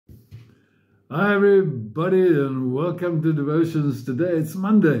Hi everybody and welcome to Devotions today. It's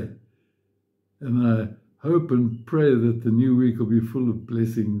Monday and I hope and pray that the new week will be full of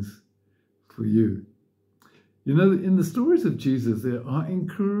blessings for you. You know, in the stories of Jesus there are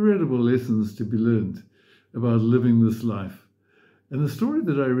incredible lessons to be learned about living this life. And the story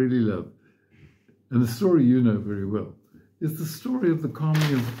that I really love, and the story you know very well, is the story of the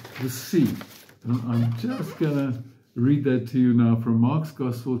calming of the sea. And I'm just going to read that to you now from Mark's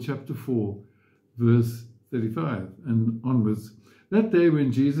Gospel, chapter 4, verse 35 and onwards. That day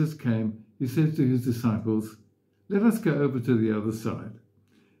when Jesus came, he said to his disciples, "Let us go over to the other side."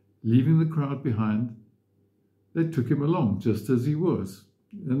 Leaving the crowd behind, they took him along just as he was,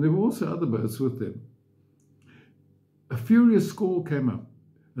 and there were also other boats with them. A furious squall came up,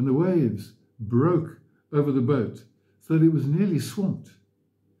 and the waves broke over the boat so that it was nearly swamped.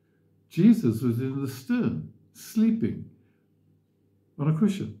 Jesus was in the stern, sleeping on a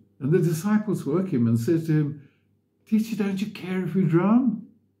cushion. And the disciples woke him and said to him, "Teacher, don't you care if we drown?"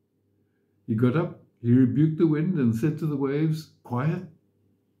 He got up, he rebuked the wind and said to the waves, "Quiet,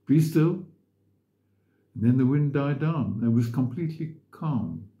 be still." And then the wind died down and was completely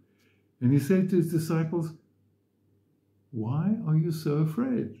calm. And he said to his disciples, "Why are you so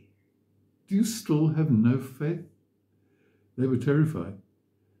afraid? Do you still have no faith?" They were terrified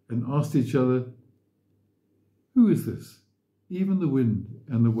and asked each other, "Who is this? Even the wind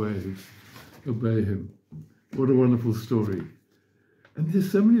and the waves obey him." What a wonderful story. And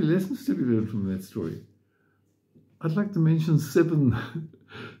there's so many lessons to be learned from that story. I'd like to mention 7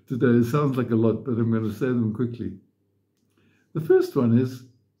 today. It sounds like a lot, but I'm going to say them quickly. The first one is,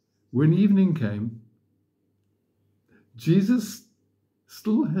 when evening came, Jesus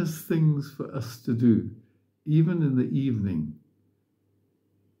still has things for us to do, even in the evening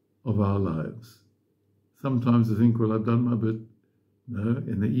of our lives. Sometimes I think, well, I've done my bit. No,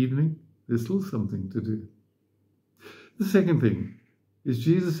 in the evening, there's still something to do. The second thing is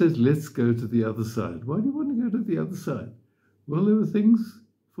Jesus says, let's go to the other side. Why do you want to go to the other side? Well, there were things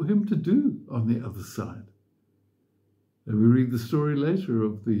for him to do on the other side. And we read the story later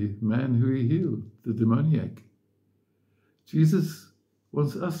of the man who he healed, the demoniac. Jesus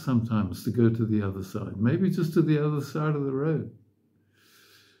wants us sometimes to go to the other side, maybe just to the other side of the road,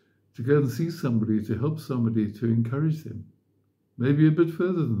 to go and see somebody, to help somebody, to encourage them. Maybe a bit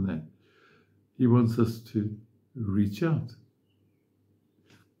further than that. He wants us to reach out.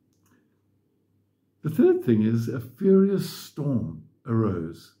 The third thing is a furious storm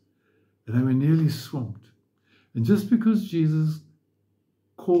arose and they were nearly swamped. And just because Jesus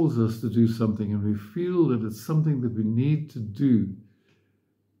calls us to do something and we feel that it's something that we need to do,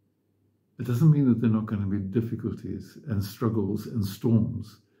 it doesn't mean that there are not going to be difficulties and struggles and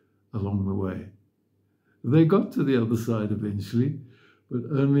storms along the way. They got to the other side eventually, but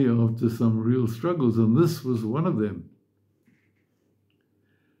only after some real struggles, and this was one of them.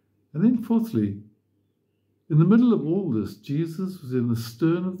 And then fourthly, in the middle of all this, Jesus was in the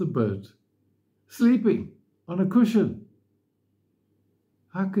stern of the boat, sleeping on a cushion.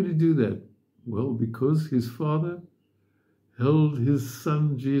 How could he do that? Well, because his Father held his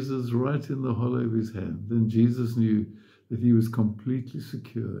Son Jesus right in the hollow of his hand, and Jesus knew that he was completely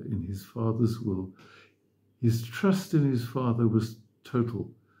secure in his Father's will. His trust in his Father was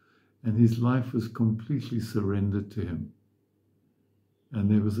total, and his life was completely surrendered to him. And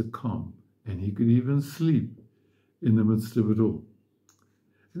there was a calm, and he could even sleep in the midst of it all.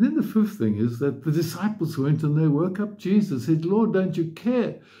 And then the fifth thing is that the disciples went and they woke up Jesus, said, "Lord, don't you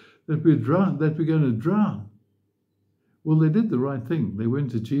care that we're going to drown?" Well, they did the right thing. They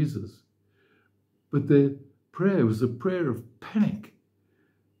went to Jesus. But their prayer was a prayer of panic,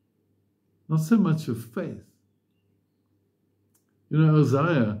 not so much of faith. You know,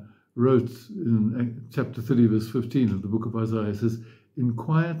 Isaiah wrote in chapter 30, verse 15 of the book of Isaiah, says, "In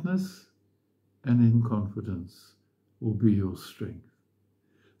quietness and in confidence will be your strength."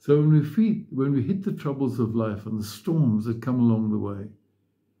 So when we hit the troubles of life and the storms that come along the way,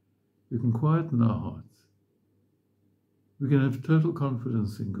 we can quieten our hearts. We can have total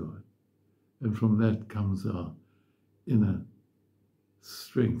confidence in God. And from that comes our inner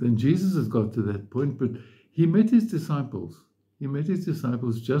strength. And Jesus has got to that point, but he met his disciples. He met his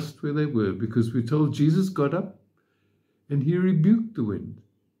disciples just where they were, because we're told Jesus got up and he rebuked the wind.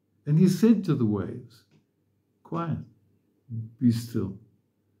 And he said to the waves, "Quiet, be still."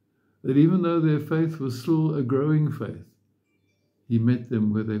 That even though their faith was still a growing faith, he met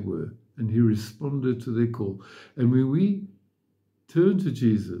them where they were and he responded to their call. And when we turn to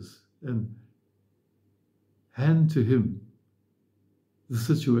Jesus and hand to him the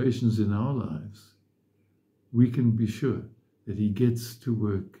situations in our lives, we can be sure that he gets to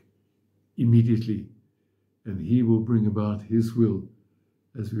work immediately, and he will bring about his will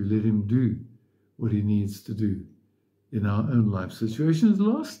as we let him do what he needs to do in our own life situations.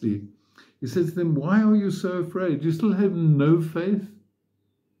 Lastly, he says to them, why are you so afraid? You still have no faith?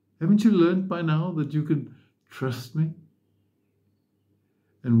 Haven't you learned by now that you can trust me?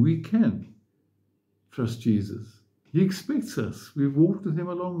 And we can trust Jesus. He expects us. We've walked with him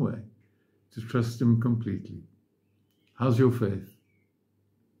a long way to trust him completely. How's your faith?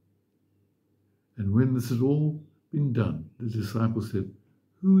 And when this has all been done, the disciples said,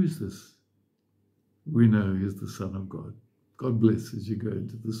 who is this? We know he is the Son of God. God bless as you go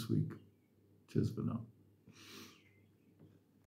into this week. Cheers for now.